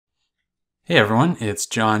Hey everyone, it's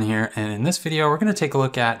John here, and in this video we're going to take a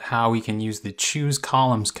look at how we can use the choose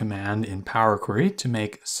columns command in Power Query to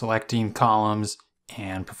make selecting columns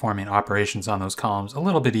and performing operations on those columns a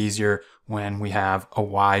little bit easier when we have a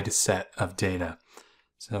wide set of data.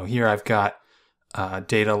 So here I've got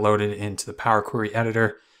data loaded into the Power Query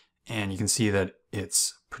editor, and you can see that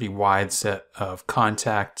it's a pretty wide set of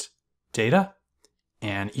contact data,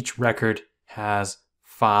 and each record has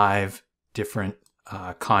 5 different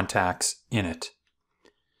contacts in it.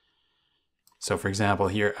 So for example,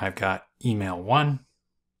 here I've got email 1,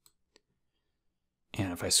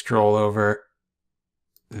 and if I scroll over,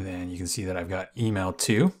 then you can see that I've got email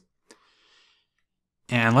 2.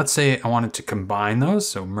 And let's say I wanted to combine those,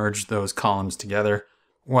 so merge those columns together.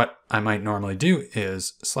 What I might normally do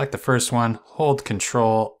is select the first one, hold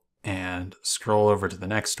Control, and scroll over to the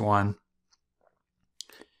next one,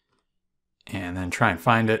 and then try and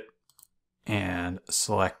find it, and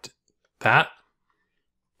select that,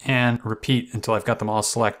 and repeat until I've got them all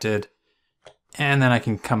selected. And then I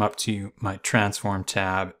can come up to my Transform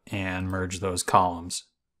tab and merge those columns.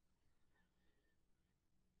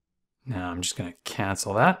 Now I'm just going to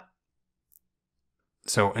cancel that.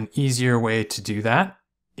 So an easier way to do that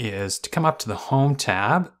is to come up to the Home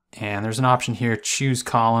tab, and there's an option here, Choose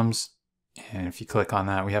Columns. And if you click on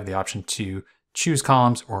that, we have the option to choose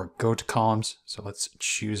columns or go to columns. So let's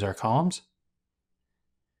choose our columns.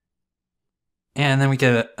 And then we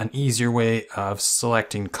get an easier way of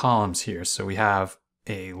selecting columns here. So we have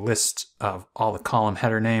a list of all the column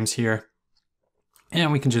header names here,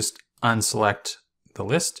 and we can just unselect the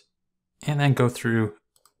list and then go through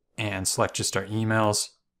and select just our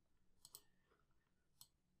emails.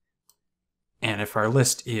 And if our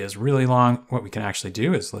list is really long, what we can actually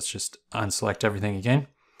do is let's just unselect everything again.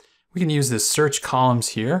 We can use this search columns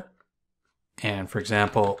here. And for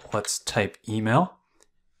example, let's type email.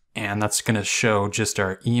 And that's going to show just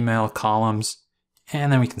our email columns.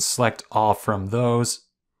 And then we can select all from those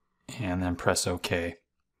and then press OK.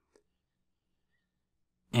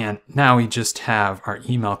 And now we just have our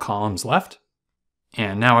email columns left.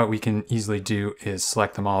 And now what we can easily do is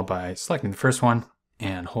select them all by selecting the first one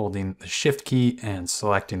and holding the Shift key and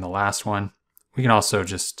selecting the last one. We can also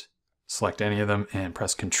just select any of them and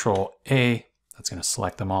press Control A. That's going to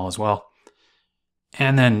select them all as well.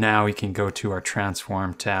 And then now we can go to our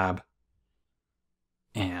Transform tab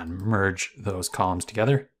and merge those columns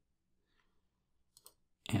together.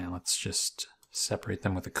 And let's just separate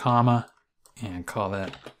them with a comma and call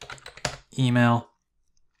that email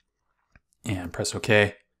and press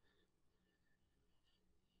OK.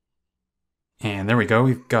 And there we go.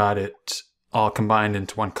 We've got it all combined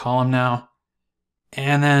into one column now.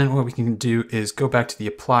 And then what we can do is go back to the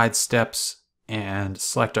applied steps and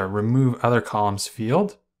select our Remove Other Columns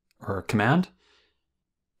field or command,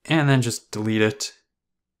 and then just delete it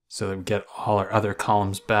so that we get all our other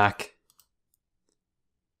columns back.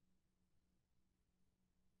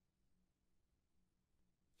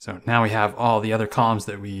 So now we have all the other columns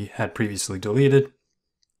that we had previously deleted.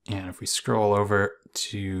 And if we scroll over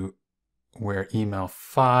to where email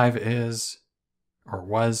 5 is or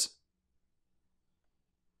was,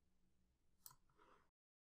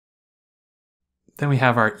 then we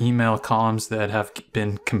have our email columns that have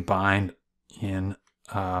been combined in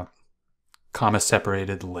a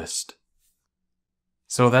comma-separated list.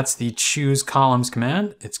 So that's the Choose Columns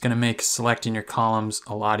command. It's going to make selecting your columns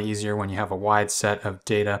a lot easier when you have a wide set of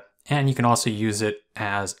data. And you can also use it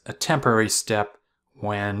as a temporary step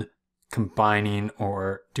when combining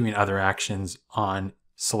or doing other actions on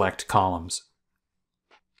select columns.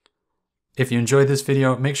 If you enjoyed this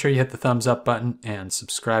video, make sure you hit the thumbs up button and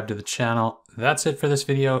subscribe to the channel. That's it for this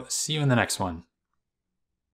video. See you in the next one.